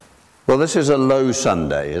Well, this is a low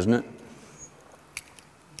Sunday, isn't it?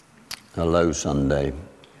 A low Sunday.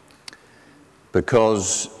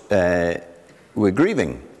 Because we're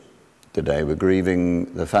grieving today. We're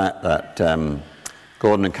grieving the fact that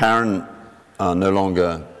Gordon and Karen are no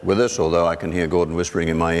longer with us, although I can hear Gordon whispering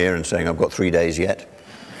in my ear and saying, I've got 3 days yet.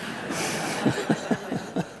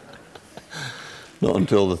 Not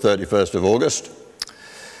until the 31st of August.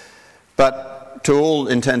 But to all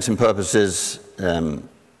intents and purposes,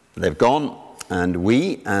 they've gone, and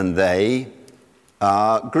we and they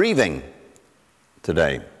are grieving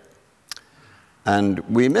today. And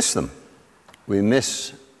we miss them. We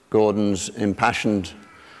miss Gordon's impassioned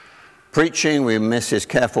preaching. We miss his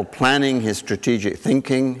careful planning, his strategic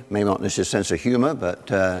thinking. Maybe not miss his sense of humor, but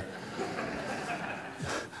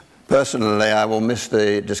personally, I will miss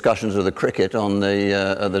the discussions of the cricket on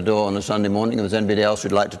at the door on a Sunday morning. If there's anybody else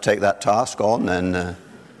who'd like to take that task on, then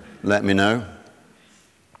let me know.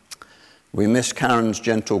 We miss Karen's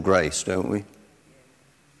gentle grace, don't we?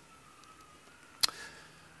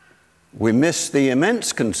 We miss the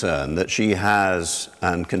immense concern that she has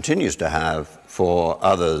and continues to have for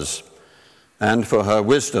others, and for her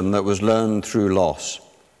wisdom that was learned through loss,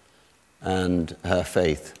 and her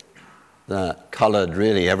faith that colored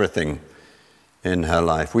really everything in her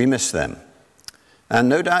life. We miss them. And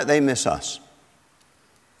no doubt they miss us.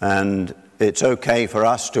 And it's okay for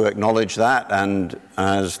us to acknowledge that, and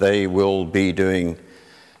as they will be doing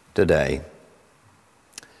today.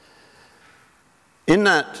 In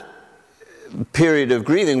that period of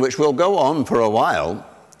grieving, which will go on for a while,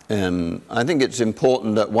 I think it's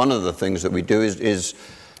important that one of the things that we do is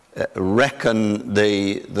reckon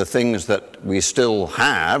the things that we still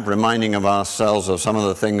have, reminding of ourselves of some of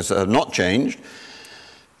the things that have not changed.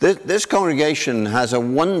 This congregation has a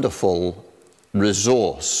wonderful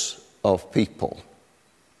resource of people.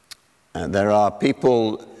 There are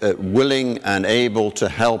people willing and able to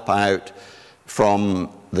help out, from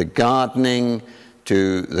the gardening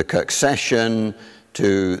to the Kirk session,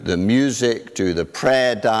 to the music, to the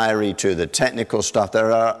prayer diary, to the technical stuff.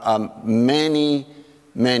 There are many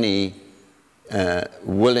willing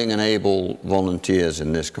and able volunteers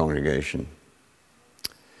in this congregation.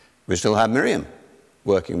 We still have Miriam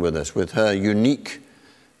working with us with her unique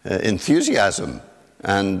enthusiasm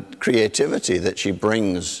and creativity that she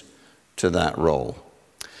brings to that role.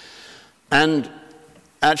 And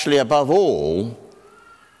actually, above all,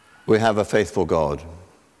 we have a faithful God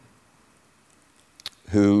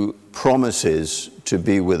who promises to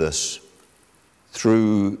be with us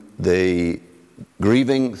through the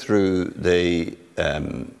grieving, through the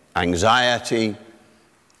anxiety,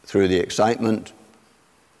 through the excitement,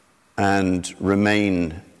 and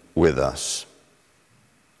remain with us.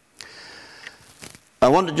 I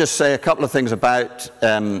want to just say a couple of things about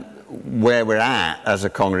where we're at as a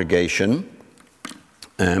congregation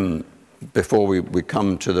before we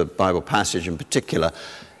come to the Bible passage in particular.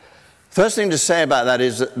 First thing to say about that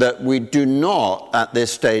is that we do not, at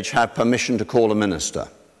this stage, have permission to call a minister.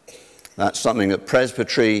 That's something that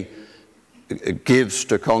presbytery gives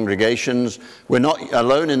to congregations. We're not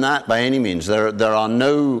alone in that by any means. There are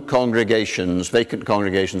no congregations, vacant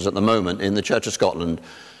congregations at the moment in the Church of Scotland,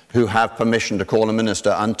 who have permission to call a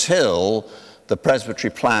minister until the presbytery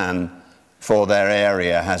plan for their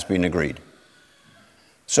area has been agreed.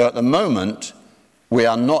 So at the moment, we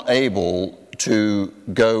are not able to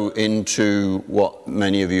go into what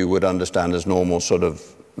many of you would understand as normal sort of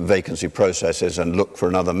vacancy processes and look for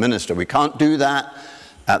another minister. We can't do that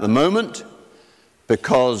at the moment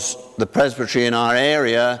because the presbytery in our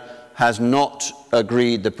area has not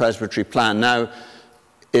agreed the presbytery plan. Now,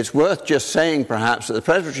 it's worth just saying perhaps that the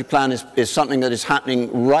presbytery plan is something that is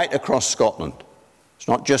happening right across Scotland. It's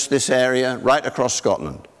not just this area, right across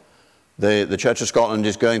Scotland. The Church of Scotland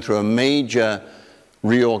is going through a major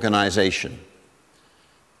reorganization.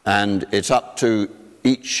 And it's up to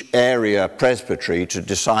each area presbytery to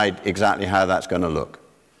decide exactly how that's going to look.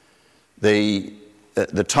 The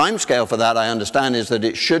timescale for that, I understand, is that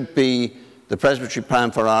it should be, the presbytery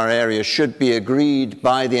plan for our area should be agreed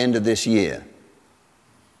by the end of this year.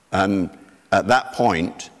 And at that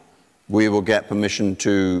point, we will get permission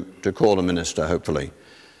to call a minister, hopefully.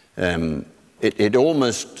 It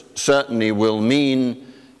almost certainly will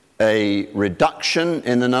mean a reduction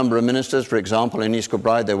in the number of ministers. For example, in East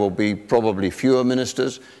Kilbride, there will be probably fewer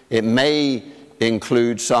ministers. It may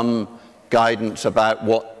include some guidance about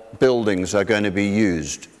what buildings are going to be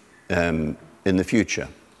used in the future.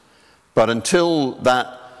 But until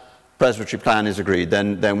that presbytery plan is agreed,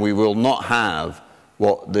 then we will not have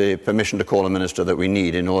what the permission to call a minister that we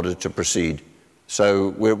need in order to proceed.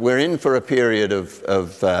 So we're in for a period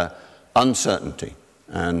of uncertainty.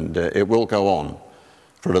 and it will go on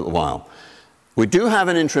for a little while. We do have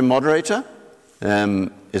an interim moderator.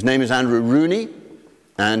 His name is Andrew Rooney,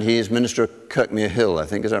 and he is Minister of Kirkmere Hill, I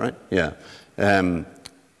think. Is that right? Yeah.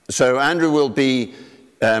 So Andrew will be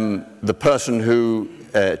the person who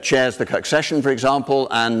chairs the Kirk session, for example,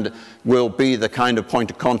 and will be the kind of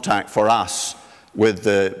point of contact for us with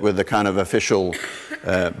the kind of official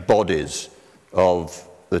bodies of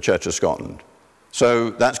the Church of Scotland. So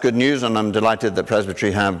that's good news, and I'm delighted that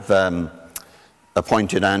Presbytery have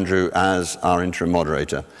appointed Andrew as our interim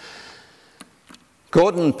moderator.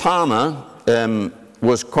 Gordon Palmer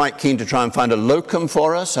was quite keen to try and find a locum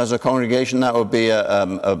for us as a congregation. That would be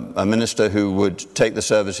a minister who would take the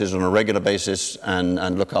services on a regular basis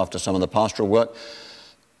and look after some of the pastoral work.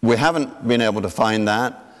 We haven't been able to find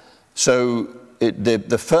that. So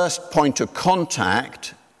the first point of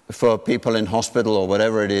contact for people in hospital or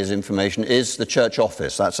whatever it is, information, is the church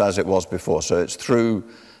office. That's as it was before. So it's through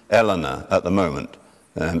Eleanor at the moment.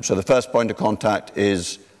 So the first point of contact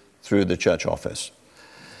is through the church office.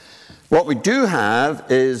 What we do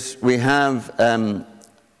have is we have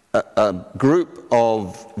a group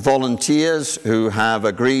of volunteers who have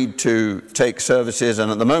agreed to take services,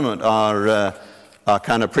 and at the moment our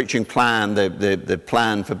kind of preaching plan, the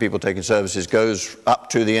plan for people taking services goes up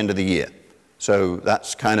to the end of the year. So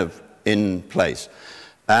that's kind of in place.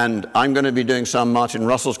 And I'm going to be doing some, Martin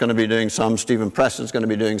Russell's going to be doing some, Stephen Preston's going to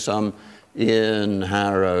be doing some, Ian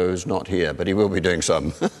Harrow's not here, but he will be doing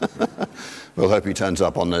some. We'll hope he turns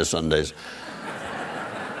up on those Sundays.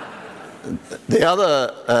 The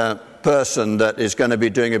other person that is going to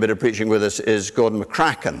be doing a bit of preaching with us is Gordon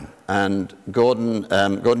McCracken. And Gordon,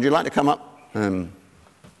 would you like to come up?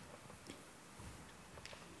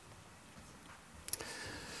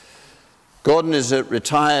 Gordon is a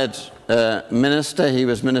retired minister. He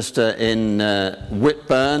was minister in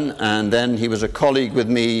Whitburn, and then he was a colleague with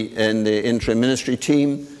me in the interim ministry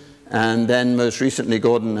team. And then most recently,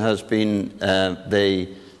 Gordon has been the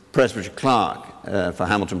Presbytery clerk for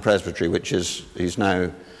Hamilton Presbytery, he's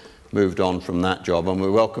now moved on from that job. And we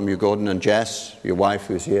welcome you, Gordon, and Jess, your wife,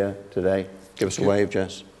 who's here today. Give us a wave,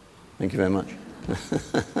 Jess. Thank you very much.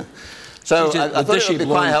 So I thought it would be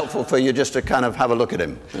quite helpful for you just to kind of have a look at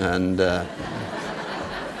him. And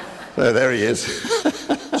so there he is.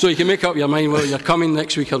 So you can make up your mind whether you're coming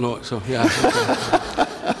next week or not. So yeah.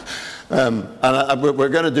 Okay. We're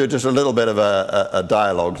going to do just a little bit of a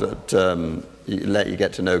dialogue that let you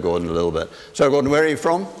get to know Gordon a little bit. So Gordon, where are you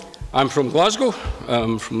from? I'm from Glasgow,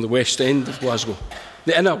 from the West End of Glasgow.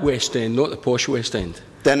 The inner West End, not the posh West End.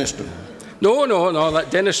 Denniston? No, that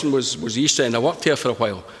Denniston was East End. I worked here for a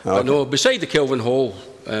while. Oh, but okay. No, beside the Kelvin Hall,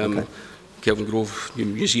 okay. Kelvin Grove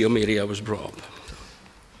Museum area I was brought up.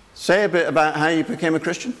 Say a bit about how you became a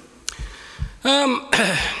Christian.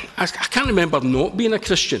 I can't remember not being a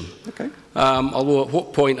Christian. Okay. Although at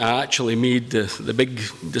what point I actually made the big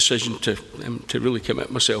decision to really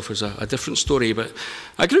commit myself is a different story. But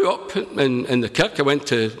I grew up in the Kirk. I went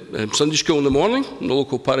to Sunday school in the morning in the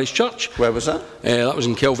local parish church. Where was that? That was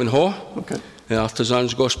in Kelvin Hall. Okay.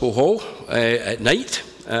 Artisans Gospel Hall at night.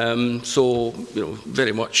 So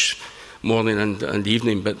very much morning and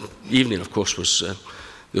evening. But evening, of course, was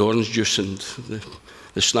the orange juice and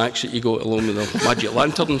the snacks that you got along with the Magic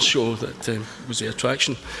Lantern show that was the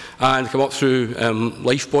attraction. And come up through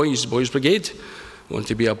Life Boys Brigade. I wanted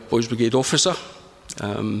to be a Boys Brigade officer,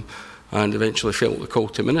 and eventually felt the call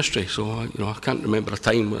to ministry. So I can't remember a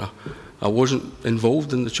time where I wasn't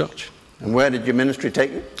involved in the church. And where did your ministry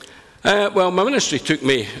take you? Well, my ministry took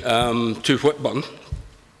me to Whitburn.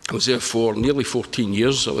 I was there for nearly 14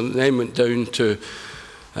 years. I then went down to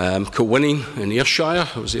Kilwinning in Ayrshire.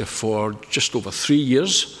 I was there for just over 3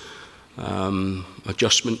 years.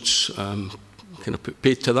 Adjustments kind of put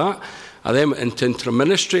paid to that. I then went into interim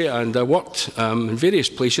ministry and I worked in various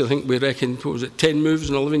places. I think we reckoned, 10 moves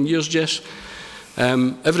in 11 years, Jess?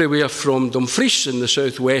 Everywhere from Dumfries in the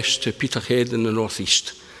southwest to Peterhead in the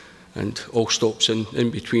northeast, and all stops in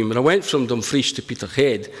between. When I went from Dumfries to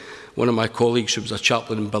Peterhead, one of my colleagues who was a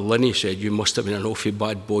chaplain in Berlin said, "You must have been an awfully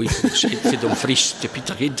bad boy to send from Dumfries to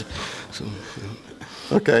Peterhead." So,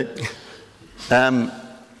 yeah. Okay.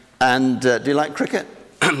 Do you like cricket?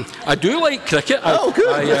 I do like cricket. Oh,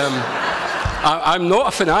 good. I'm not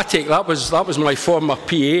a fanatic. That was my former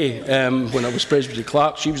PA when I was Presbytery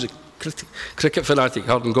clerk. She was a cricket fanatic,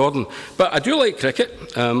 Hardin Gordon. But I do like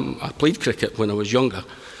cricket. I played cricket when I was younger.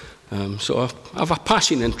 So I have a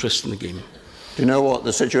passing interest in the game. Do you know what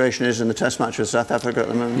the situation is in the Test match with South Africa at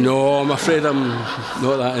the moment? No, I'm afraid I'm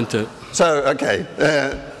not that into it. So, okay.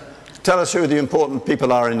 Tell us who the important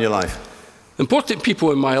people are in your life. Important people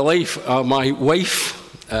in my life are my wife,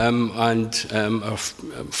 Our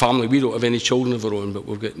family, we don't have any children of our own, but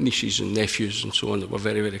we've got nieces and nephews and so on that we're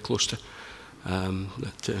very, very close to.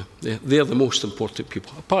 They're the most important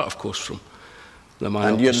people, apart, of course, from the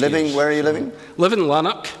man. And you're living, where are you living? Live in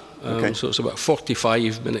Lanark, Okay. so it's about a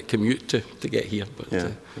 45-minute commute to get here. But,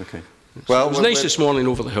 Yeah, okay. Well, it was nice this morning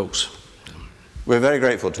over the hills. We're very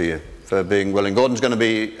grateful to you for being willing. Gordon's going to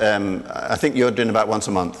be, I think you're doing about once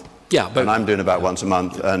a month. Yeah, and I'm doing about once a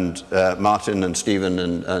month, and Martin and Stephen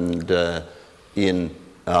and Ian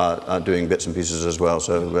are doing bits and pieces as well.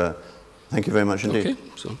 So thank you very much indeed. Okay,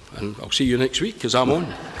 so, and I'll see you next week, because I'm on.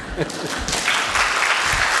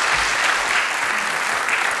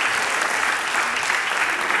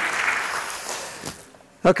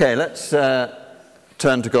 Okay, let's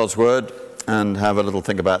turn to God's Word and have a little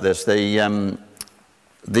think about this. These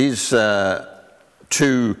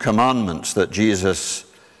two commandments that Jesus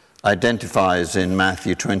identifies in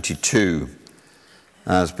Matthew 22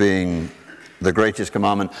 as being the greatest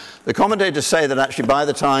commandment. The commentators say that actually by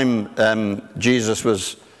the time Jesus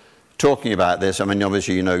was talking about this, I mean,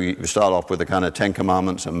 obviously, you know, you start off with the kind of 10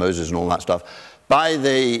 Commandments and Moses and all that stuff. By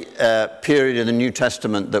the period in the New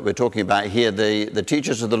Testament that we're talking about here, the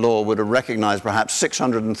teachers of the law would have recognized perhaps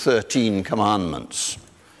 613 commandments.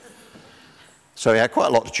 So he had quite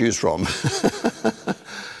a lot to choose from.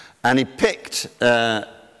 And he picked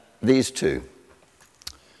these two: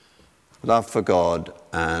 love for God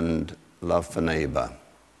and love for neighbor.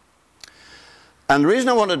 And the reason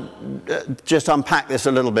I want to just unpack this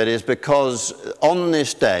a little bit is because on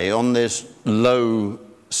this day, on this low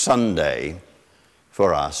Sunday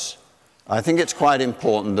for us, I think it's quite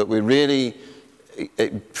important that we really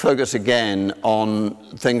focus again on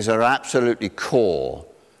things that are absolutely core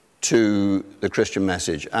to the Christian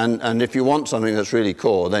message. And if you want something that's really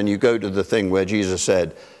core, then you go to the thing where Jesus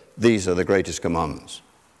said, these are the greatest commandments.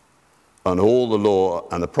 And all the law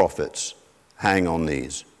and the prophets hang on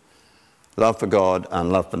these: love for God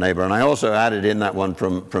and love for neighbor. And I also added in that one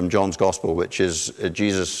from John's Gospel, which is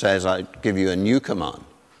Jesus says, I give you a new command.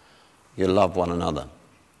 You love one another.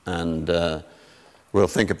 And we'll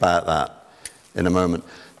think about that in a moment.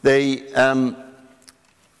 There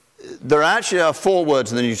actually are 4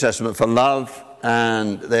 words in the New Testament for love,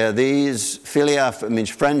 and they are these. Philia means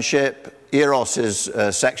friendship. Eros is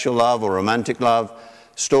sexual love or romantic love.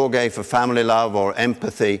 Storge for family love or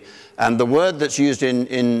empathy. And the word that's used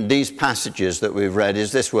in these passages that we've read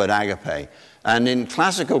is this word, agape. And in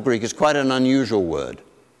classical Greek, it's quite an unusual word.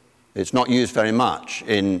 It's not used very much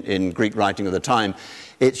in Greek writing of the time.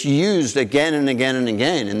 It's used again and again and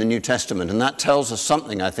again in the New Testament. And that tells us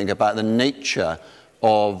something, I think, about the nature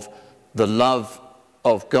of the love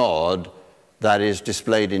of God that is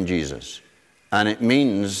displayed in Jesus. And it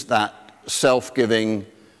means that self-giving,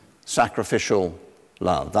 sacrificial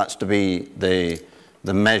love. That's to be the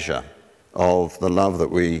measure of the love that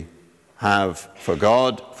we have for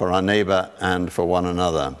God, for our neighbor, and for one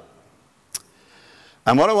another.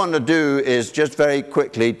 And what I want to do is just very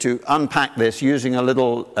quickly to unpack this using a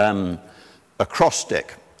little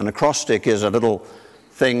acrostic. An acrostic is a little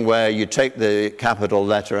thing where you take the capital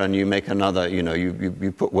letter and you make another,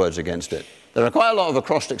 you put words against it. There are quite a lot of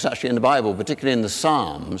acrostics actually in the Bible, particularly in the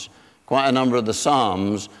Psalms. Quite a number of the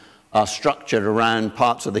Psalms are structured around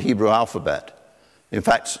parts of the Hebrew alphabet. In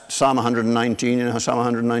fact, Psalm 119, Psalm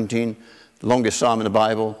 119, the longest psalm in the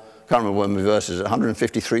Bible. Can't remember when the verse is,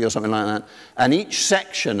 153 or something like that. And each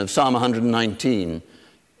section of Psalm 119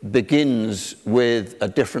 begins with a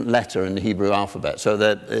different letter in the Hebrew alphabet. So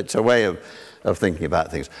that it's a way of thinking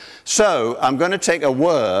about things. So I'm going to take a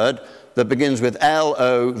word that begins with L,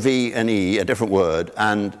 O, V, and E, a different word,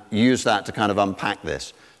 and use that to kind of unpack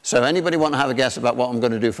this. So anybody want to have a guess about what I'm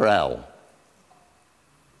going to do for L?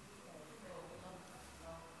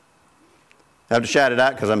 I have to shout it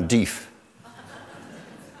out because I'm deaf.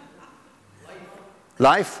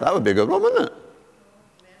 Life, that would be a good one, wouldn't it?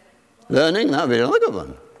 Learning, that would be another good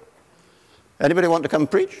one. Anybody want to come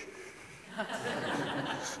preach?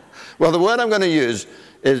 Well, the word I'm going to use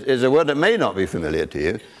is a word that may not be familiar to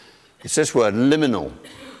you. It's this word, liminal.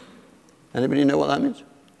 Anybody know what that means?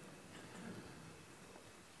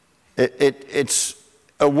 It's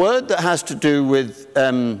a word that has to do with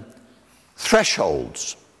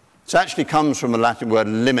thresholds. It actually comes from the Latin word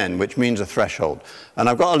limen, which means a threshold. And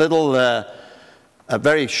I've got a little, a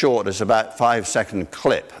very short, it's about 5-second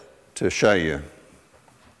clip to show you.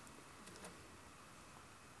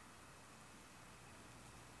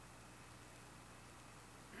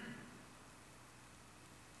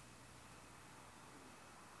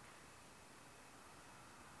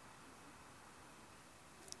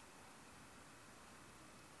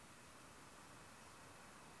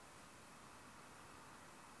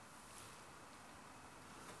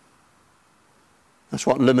 That's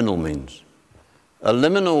what liminal means. A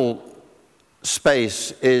liminal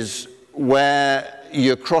space is where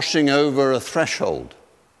you're crossing over a threshold.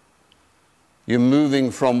 You're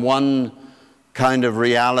moving from one kind of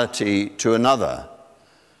reality to another.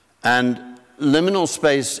 And liminal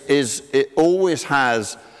space it always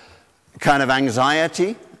has kind of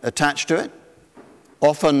anxiety attached to it,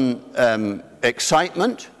 often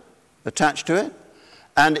excitement attached to it,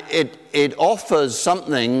 and it offers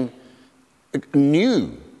something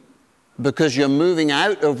new because you're moving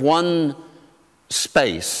out of one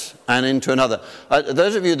space and into another.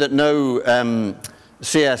 Those of you that know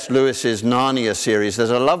C.S. Lewis's Narnia series, there's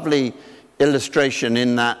a lovely illustration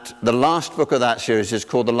in that. The last book of that series is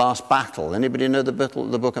called The Last Battle. Anybody know the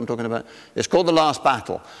book I'm talking about? It's called The Last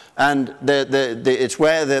Battle, and it's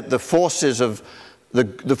where the forces of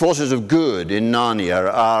the forces of good in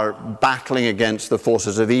Narnia are battling against the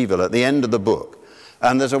forces of evil at the end of the book.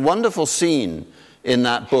 And there's a wonderful scene in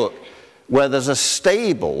that book where there's a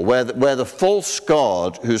stable where the false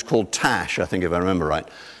god, who's called Tash, I think if I remember right,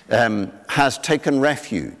 has taken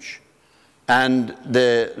refuge. And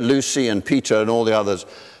Lucy and Peter and all the others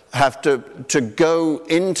have to go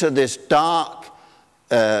into this dark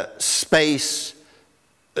space,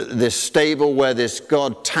 this stable where this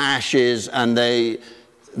god Tash is, and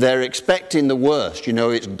they're expecting the worst. You know,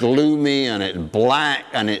 it's gloomy and it's black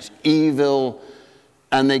and it's evil.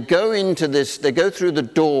 And they go into this, they go through the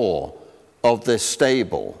door of this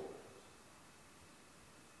stable.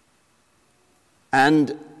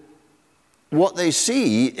 And what they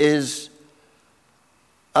see is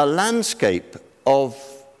a landscape of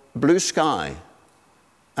blue sky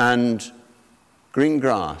and green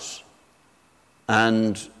grass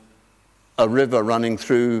and a river running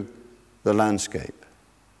through the landscape.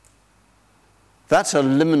 That's a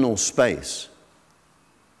liminal space.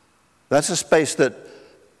 That's a space that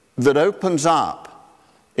opens up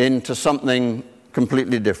into something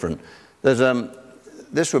completely different.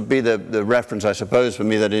 This would be the reference, I suppose, for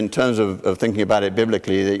me, that in terms of thinking about it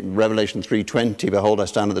biblically, Revelation 3:20, behold, I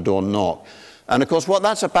stand at the door and knock. And of course, what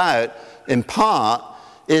that's about, in part,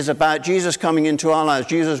 is about Jesus coming into our lives,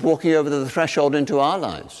 Jesus walking over the threshold into our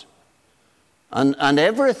lives, and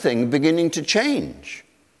everything beginning to change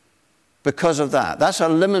because of that. That's a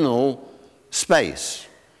liminal space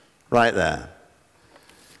right there.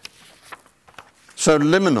 So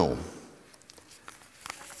liminal.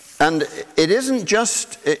 And it isn't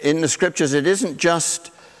just, in the scriptures, it isn't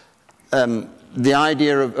just the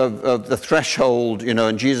idea of the threshold, you know,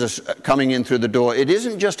 and Jesus coming in through the door. It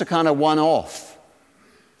isn't just a kind of one-off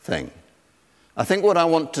thing. I think what I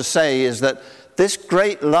want to say is that this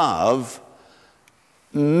great love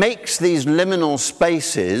makes these liminal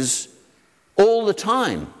spaces all the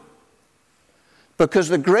time. Because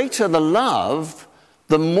the greater the love,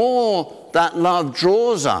 the more that love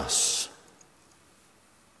draws us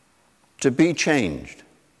to be changed.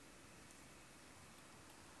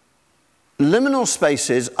 Liminal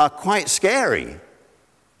spaces are quite scary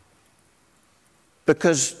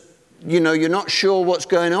because, you know, you're not sure what's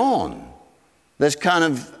going on. There's kind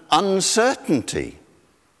of uncertainty.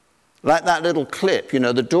 Like that little clip, you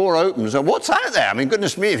know, the door opens and what's out there? I mean,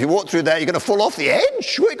 goodness me, if you walk through there, you're going to fall off the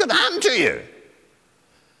edge. What's going to happen to you?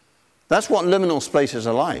 That's what liminal spaces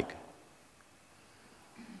are like.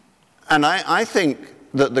 And I think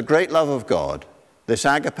that the great love of God, this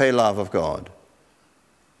agape love of God,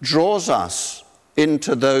 draws us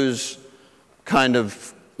into those kind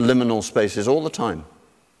of liminal spaces all the time.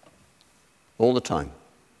 All the time.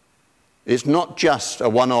 It's not just a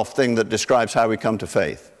one-off thing that describes how we come to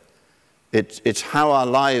faith. It's how our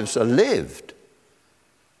lives are lived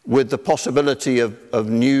with the possibility of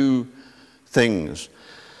new things.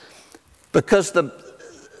 Because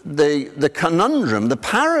the conundrum, the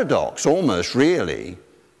paradox almost really,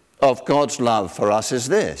 of God's love for us is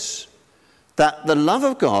this, that the love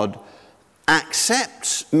of God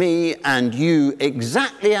accepts me and you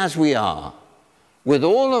exactly as we are, with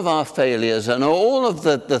all of our failures and all of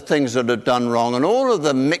the things that have done wrong and all of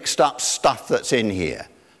the mixed up stuff that's in here.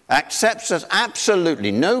 Accepts us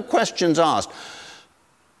absolutely, no questions asked,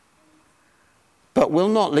 but will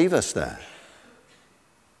not leave us there.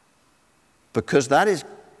 Because that is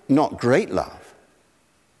not great love.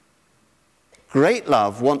 Great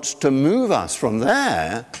love wants to move us from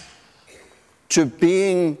there to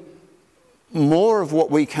being more of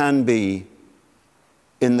what we can be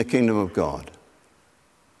in the kingdom of God.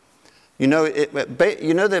 You know,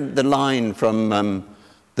 the line from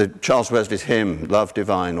the Charles Wesley's hymn, Love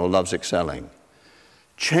Divine or Love's Excelling.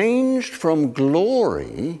 Changed from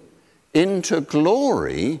glory into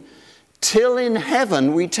glory till in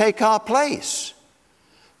heaven we take our place.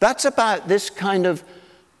 That's about this kind of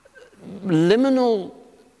liminal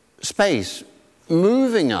space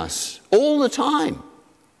moving us all the time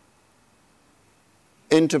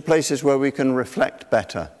into places where we can reflect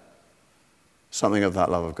better something of that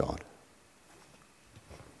love of God.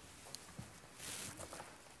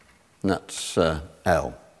 And that's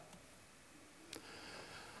L.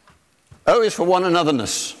 O is for one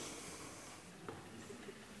anotherness.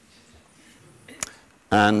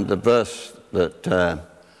 And the verse that,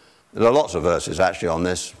 there are lots of verses actually on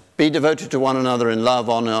this. Be devoted to one another in love,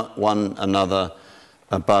 honor one another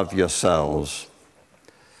above yourselves.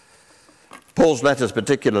 Paul's letters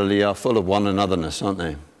particularly are full of one anotherness, aren't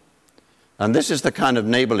they? And this is the kind of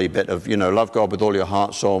neighborly bit of, love God with all your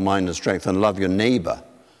heart, soul, mind, and strength, and love your neighbor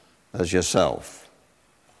as yourself.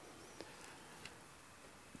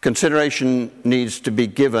 Consideration needs to be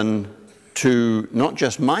given to not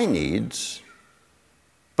just my needs,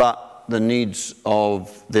 but the needs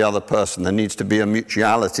of the other person. There needs to be a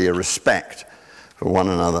mutuality, a respect for one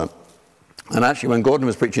another. And actually, when Gordon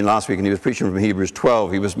was preaching last week, and he was preaching from Hebrews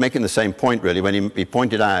 12, he was making the same point, really, when he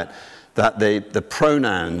pointed out that the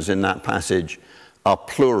pronouns in that passage are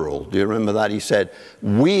plural. Do you remember that? He said,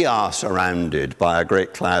 we are surrounded by a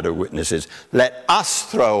great cloud of witnesses. Let us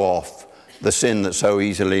throw off the sin that so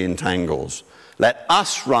easily entangles. Let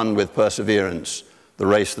us run with perseverance the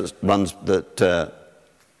race that runs,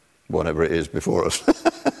 whatever it is before us.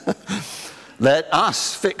 Let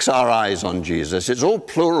us fix our eyes on Jesus. It's all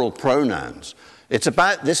plural pronouns. It's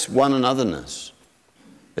about this one anotherness.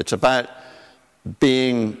 It's about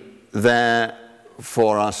being there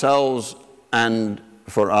for ourselves and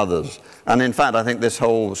for others. And in fact, I think this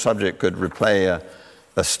whole subject could replay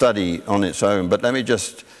a study on its own. But let me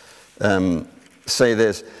just say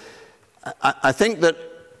this. I think that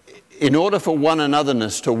in order for one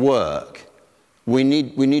anotherness to work, we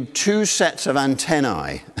need two sets of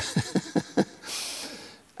antennae.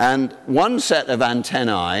 And one set of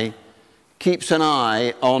antennae keeps an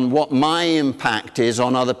eye on what my impact is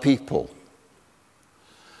on other people.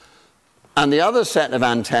 And the other set of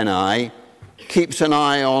antennae keeps an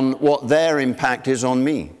eye on what their impact is on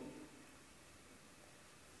me.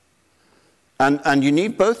 And you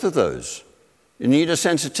need both of those. You need a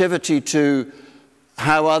sensitivity to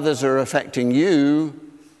how others are affecting you,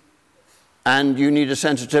 and you need a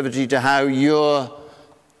sensitivity to how you're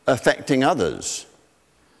affecting others.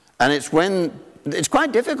 And it's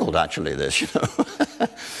quite difficult, actually, this,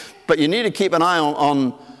 But you need to keep an eye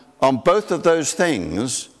on both of those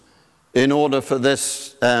things in order for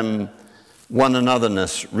this one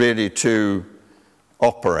anotherness really to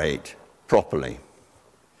operate properly.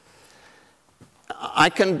 I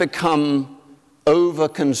can become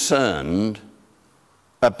over-concerned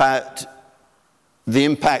about the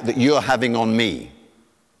impact that you're having on me.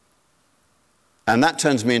 And that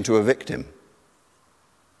turns me into a victim.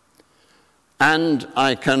 And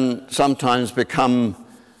I can sometimes become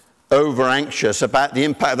over-anxious about the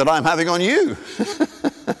impact that I'm having on you.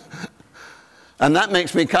 And that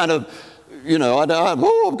makes me kind of,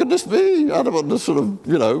 oh, goodness me, I don't want to sort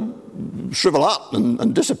of, shrivel up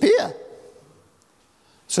and disappear.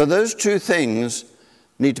 So those two things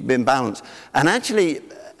need to be in balance. And actually,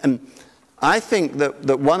 I think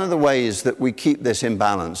that one of the ways that we keep this in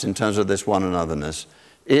balance in terms of this one anotherness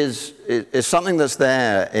is something that's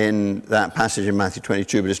there in that passage in Matthew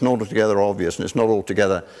 22, but it's not altogether obvious and it's not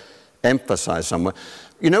altogether emphasized somewhere.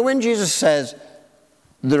 When Jesus says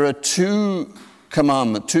there are two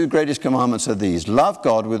greatest commandments are these: love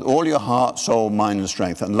God with all your heart, soul, mind, and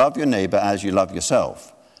strength, and love your neighbor as you love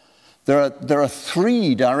yourself. There are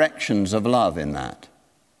three directions of love in that.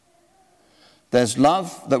 There's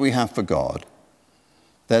love that we have for God,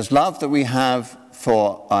 there's love that we have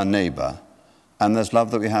for our neighbor, and there's love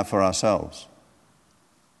that we have for ourselves.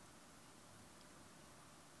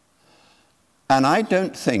 And I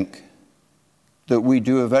don't think that we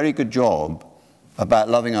do a very good job about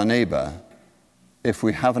loving our neighbor if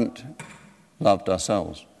we haven't loved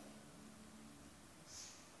ourselves.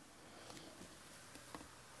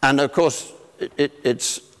 And of course,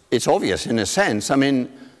 it's obvious in a sense. I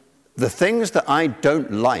mean, the things that I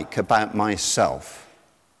don't like about myself,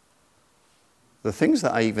 the things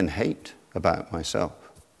that I even hate about myself,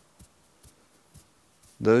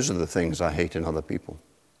 those are the things I hate in other people.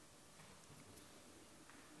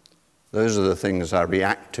 Those are the things I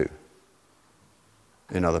react to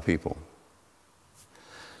in other people.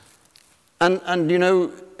 And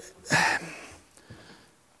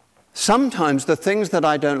sometimes the things that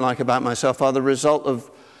I don't like about myself are the result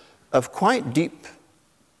of quite deep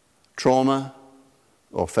trauma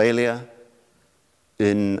or failure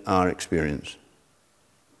in our experience.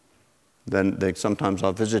 then they sometimes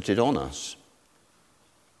are visited on us.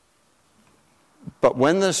 But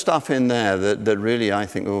when there's stuff in there that really I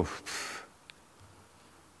think, oh,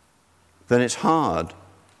 then it's hard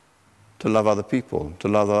to love other people, to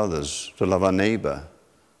love others, to love our neighbor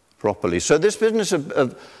properly. So this business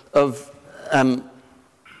of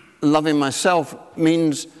loving myself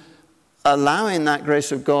means allowing that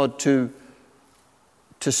grace of God to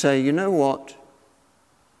say, you know what?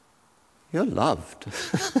 You're loved.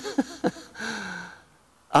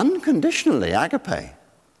 Unconditionally, agape.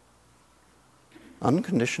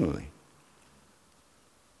 Unconditionally.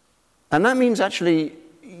 And that means actually,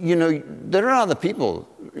 you know, there are other people,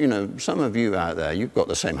 you know, some of you out there, you've got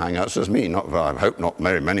the same hang-ups as me. Not, I hope not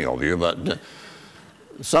very many of you, but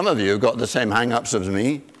some of you have got the same hang-ups as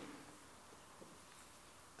me.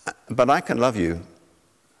 But I can love you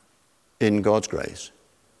in God's grace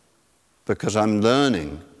because I'm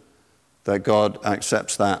learning that God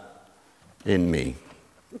accepts that in me.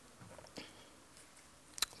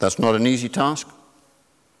 That's not an easy task,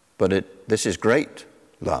 but this is great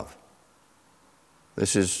love.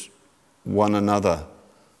 This is one another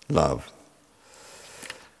love.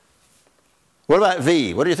 What about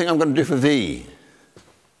V? What do you think I'm going to do for V?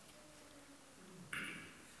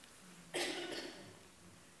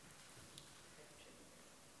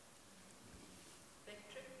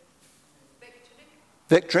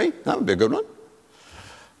 Victory, that would be a good one.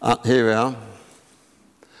 Here we are.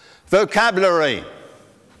 Vocabulary.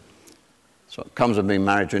 That's what comes of being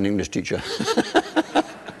married to an English teacher.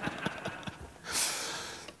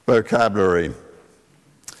 Vocabulary.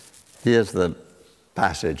 Here's the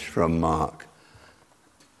passage from Mark.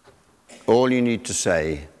 All you need to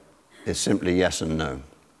say is simply yes and no.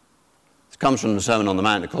 It comes from the Sermon on the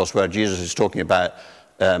Mount, of course, where Jesus is talking about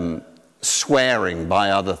swearing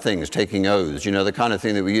by other things, taking oaths, you know, the kind of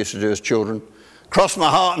thing that we used to do as children. Cross my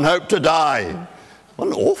heart and hope to die. What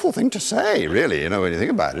an awful thing to say, really, you know, when you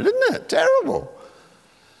think about it, isn't it? Terrible.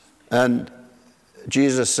 And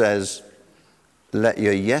Jesus says, let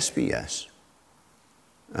your yes be yes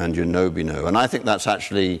and your no be no. And I think that's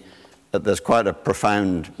actually, there's quite a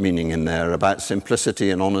profound meaning in there about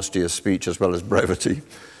simplicity and honesty of speech as well as brevity.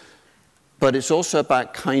 But it's also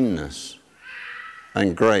about kindness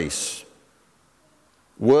and grace.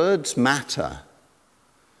 Words matter.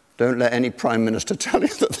 Don't let any prime minister tell you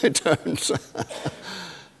that they don't.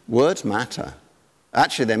 Words matter.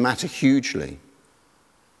 Actually, they matter hugely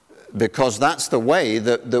because that's the way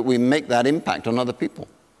that we make that impact on other people.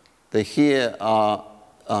 They hear our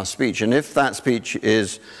speech. And if that speech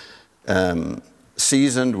is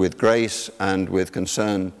seasoned with grace and with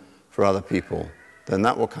concern for other people, then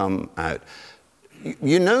that will come out.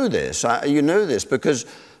 You know this because,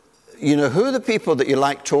 you know, who are the people that you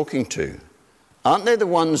like talking to? Aren't they the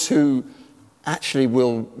ones who actually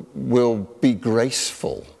will be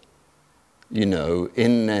graceful, you know,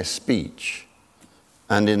 in their speech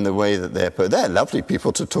and in the way that they're lovely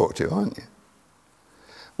people to talk to, aren't you?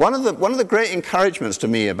 One of the great encouragements to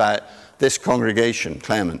me about this congregation,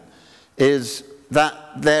 Claremont, is that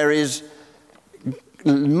there is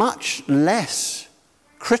much less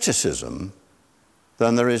criticism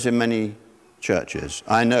than there is in many churches.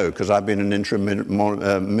 I know, because I've been an interim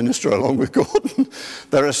minister along with Gordon.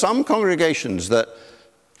 There are some congregations that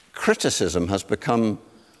criticism has become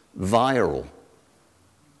viral.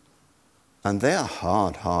 And they are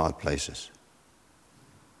hard, hard places.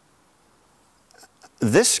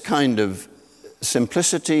 This kind of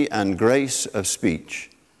simplicity and grace of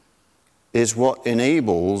speech is what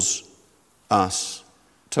enables us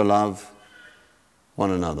to love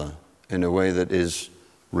one another in a way that is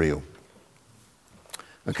real.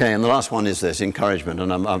 Okay, and the last one is this, encouragement,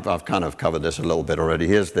 and I've kind of covered this a little bit already.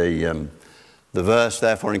 Here's the verse,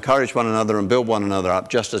 therefore encourage one another and build one another up,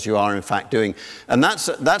 just as you are in fact doing. And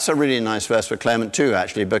that's a really nice verse for Claremont too,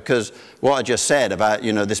 actually, because what I just said about,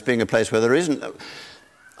 you know, this being a place where there isn't,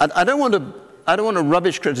 I don't want to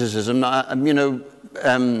rubbish criticism.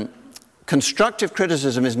 Constructive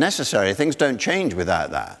criticism is necessary. Things don't change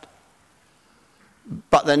without that.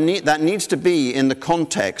 But that needs to be in the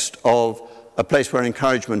context of a place where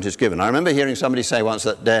encouragement is given. I remember hearing somebody say once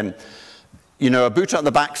that, you know, a boot up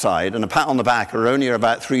the backside and a pat on the back are only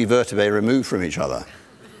about 3 vertebrae removed from each other.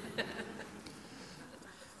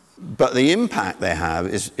 But the impact they have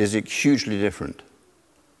is hugely different.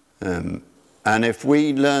 And if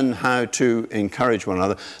we learn how to encourage one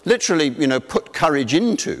another, literally, you know, put courage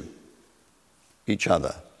into each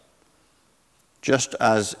other, just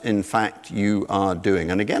as in fact you are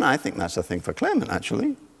doing. And again, I think that's a thing for Claremont,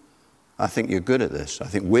 actually. I think you're good at this. I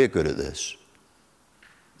think we're good at this.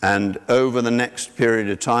 And over the next period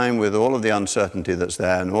of time, with all of the uncertainty that's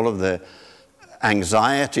there and all of the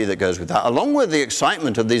anxiety that goes with that, along with the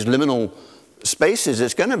excitement of these liminal spaces,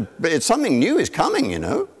 it's something new is coming, you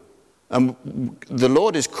know. And the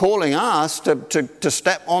Lord is calling us to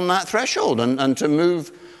step on that threshold and to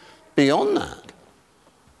move beyond that.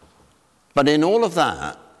 But in all of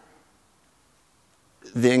that,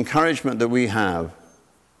 the encouragement that we have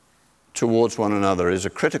towards one another is a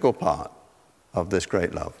critical part of this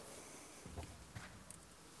great love.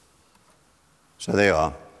 So they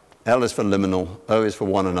are. L is for liminal, O is for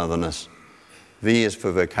one anotherness, V is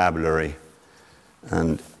for vocabulary,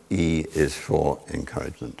 and E is for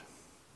encouragement.